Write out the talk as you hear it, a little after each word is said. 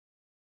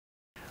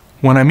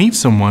When I meet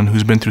someone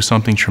who's been through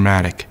something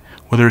traumatic,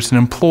 whether it's an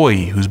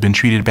employee who's been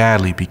treated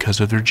badly because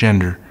of their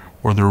gender,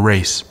 or their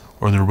race,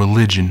 or their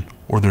religion,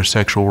 or their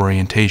sexual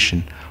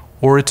orientation,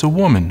 or it's a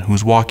woman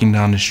who's walking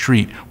down the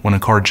street when a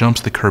car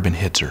jumps the curb and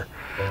hits her,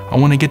 I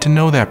want to get to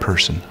know that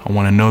person. I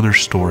want to know their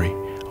story.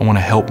 I want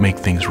to help make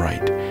things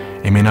right.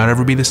 It may not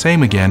ever be the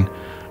same again,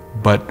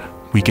 but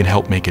we can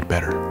help make it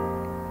better.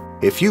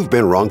 If you've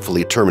been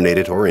wrongfully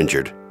terminated or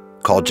injured,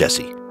 call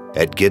Jesse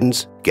at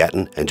Giddens,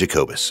 Gatton, and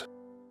Jacobus.